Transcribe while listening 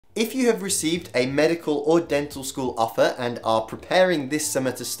If you have received a medical or dental school offer and are preparing this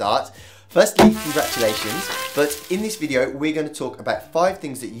summer to start, firstly, congratulations, but in this video, we're going to talk about 5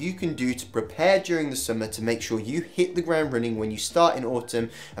 things that you can do to prepare during the summer to make sure you hit the ground running when you start in autumn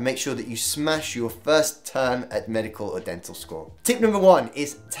and make sure that you smash your first term at medical or dental school. Tip number 1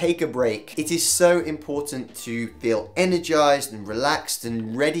 is take a break. It is so important to feel energized and relaxed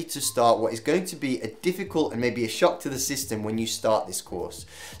and ready to start what is going to be a difficult and maybe a shock to the system when you start this course.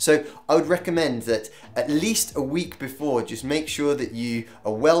 So I would recommend that at least a week before, just make sure that you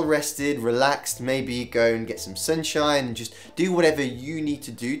are well rested, relaxed, maybe go and get some sunshine and just do whatever you need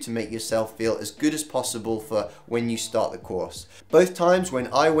to do to make yourself feel as good as possible for when you start the course. Both times when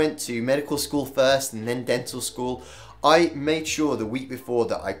I went to medical school first and then dental school, I made sure the week before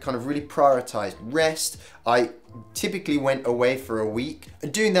that I kind of really prioritized rest. I typically went away for a week,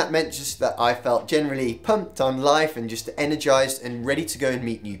 and doing that meant just that I felt generally pumped on life and just energized and ready to go and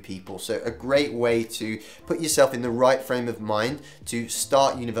meet new people. So a great way to put yourself in the right frame of mind to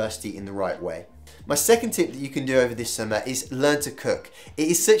start university in the right way. My second tip that you can do over this summer is learn to cook. It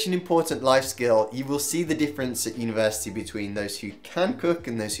is such an important life skill. You will see the difference at university between those who can cook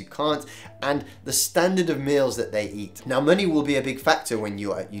and those who can't, and the standard of meals that they eat. Now, money will be a big factor when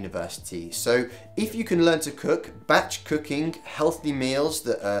you're at university. So if you can learn to cook, batch cooking, healthy meals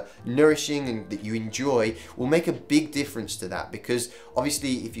that are nourishing and that you enjoy will make a big difference to that, because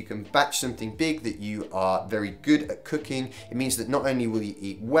obviously if you can batch something big that you are very good at cooking, it means that not only will you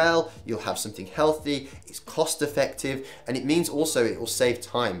eat well, you'll have something healthy, it's cost effective, and it means also it will save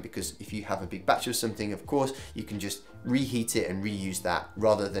time, because if you have a big batch of something, of course, you can just reheat it and reuse that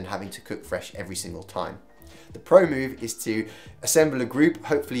rather than having to cook fresh every single time. The pro move is to assemble a group,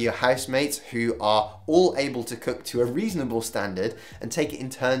 hopefully your housemates, who are all able to cook to a reasonable standard, and take it in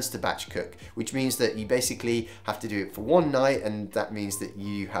turns to batch cook, which means that you basically have to do it for one night, and that means that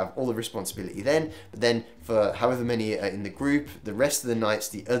you have all the responsibility then, but then for however many are in the group, the rest of the nights,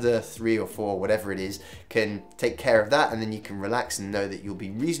 the other 3 or 4, whatever it is, can take care of that, and then you can relax and know that you'll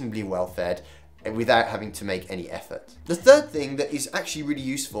be reasonably well fed without having to make any effort. The third thing that is actually really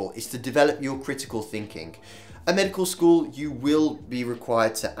useful is to develop your critical thinking. At medical school, you will be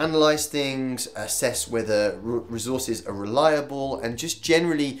required to analyze things, assess whether resources are reliable, and just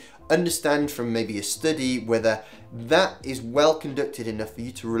generally understand from maybe a study whether that is well conducted enough for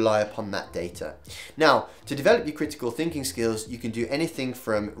you to rely upon that data. Now, to develop your critical thinking skills, you can do anything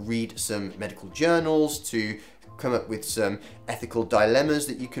from read some medical journals to come up with some ethical dilemmas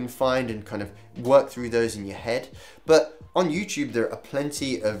that you can find and kind of work through those in your head. But on YouTube, there are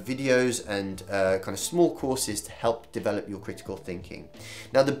plenty of videos and kind of small courses to help develop your critical thinking.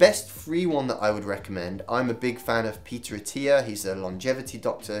 Now, the best free one that I would recommend, I'm a big fan of Peter Attia. He's a longevity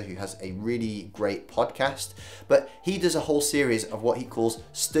doctor who has a really great podcast, but he does a whole series of what he calls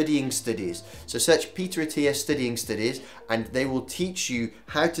studying studies. So search Peter Attia studying studies, and they will teach you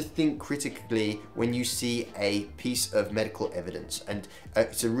how to think critically when you see a piece of medical evidence. And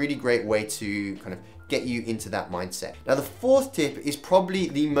it's a really great way to kind of get you into that mindset. Now, the fourth tip is probably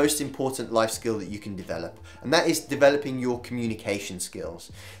the most important life skill that you can develop, and that is developing your communication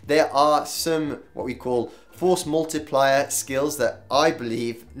skills. There are some what we call force multiplier skills that I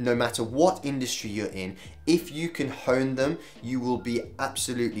believe no matter what industry you're in, if you can hone them, you will be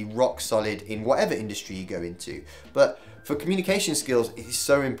absolutely rock solid in whatever industry you go into. But for communication skills, it is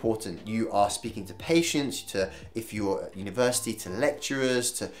so important. You are speaking to patients, if you're at university, to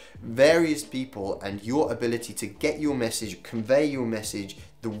lecturers, to various people, and your ability to get your message, convey your message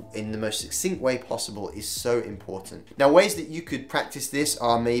in the most succinct way possible is so important. Now, ways that you could practice this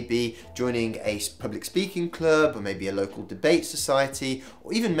are maybe joining a public speaking club, or maybe a local debate society,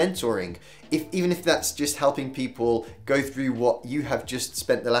 or even mentoring. Even if that's just helping people go through what you have just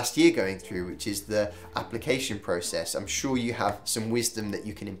spent the last year going through, which is the application process. I'm sure you have some wisdom that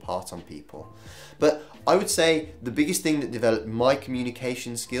you can impart on people. But I would say the biggest thing that developed my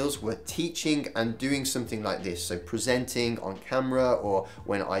communication skills were teaching and doing something like this. So presenting on camera, or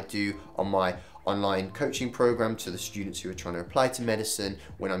when I do on my online coaching program to the students who are trying to apply to medicine,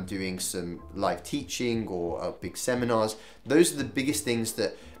 when I'm doing some live teaching or big seminars. Those are the biggest things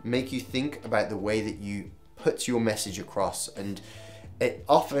that make you think about the way that you put your message across. And it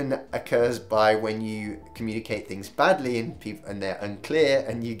often occurs by when you communicate things badly and they're unclear,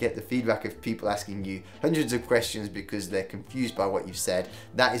 and you get the feedback of people asking you hundreds of questions because they're confused by what you've said.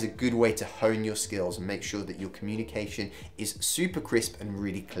 That is a good way to hone your skills and make sure that your communication is super crisp and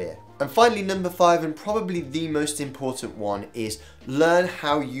really clear. And finally, number 5, and probably the most important one, is learn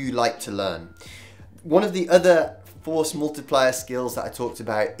how you like to learn. One of the other force multiplier skills that I talked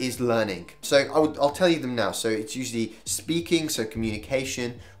about is learning. So I'll tell you them now. So it's usually speaking, so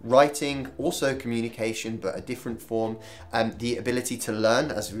communication, writing, also communication, but a different form, the ability to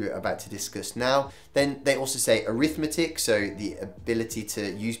learn, as we're about to discuss now. Then they also say arithmetic, so the ability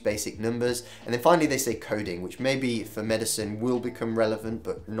to use basic numbers. And then finally they say coding, which maybe for medicine will become relevant,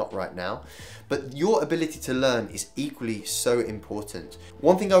 but not right now. But your ability to learn is equally so important.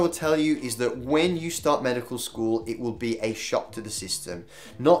 One thing I will tell you is that when you start medical school, it will be a shock to the system.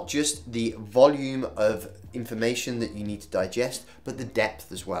 Not just the volume of information that you need to digest, but the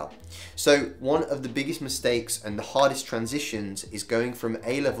depth as well. So one of the biggest mistakes and the hardest transitions is going from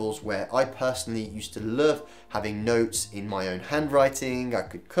A-levels, where I personally used to love having notes in my own handwriting. I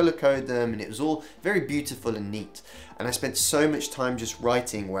could color code them and it was all very beautiful and neat. And I spent so much time just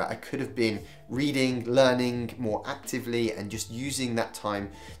writing, where I could have been reading, learning more actively, and just using that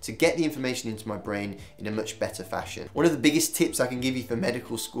time to get the information into my brain in a much better fashion. One of the biggest tips I can give you for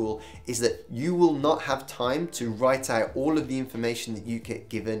medical school is that you will not have time to write out all of the information that you get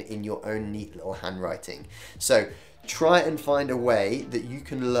given in your own neat little handwriting. So try and find a way that you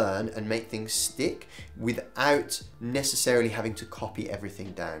can learn and make things stick without necessarily having to copy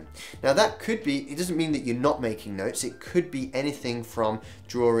everything down. Now that could be, it doesn't mean that you're not making notes, it could be anything from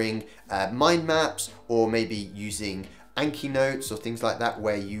drawing mind maps, or maybe using Anki notes or things like that,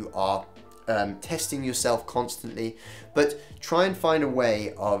 where you are testing yourself constantly. But try and find a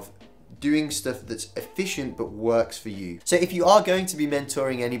way of doing stuff that's efficient but works for you. So if you are going to be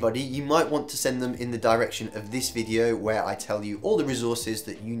mentoring anybody, you might want to send them in the direction of this video, where I tell you all the resources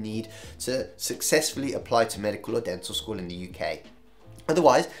that you need to successfully apply to medical or dental school in the UK.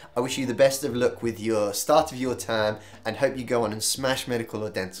 Otherwise, I wish you the best of luck with your start of your term, and hope you go on and smash medical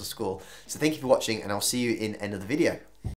or dental school. So thank you for watching, and I'll see you in another video.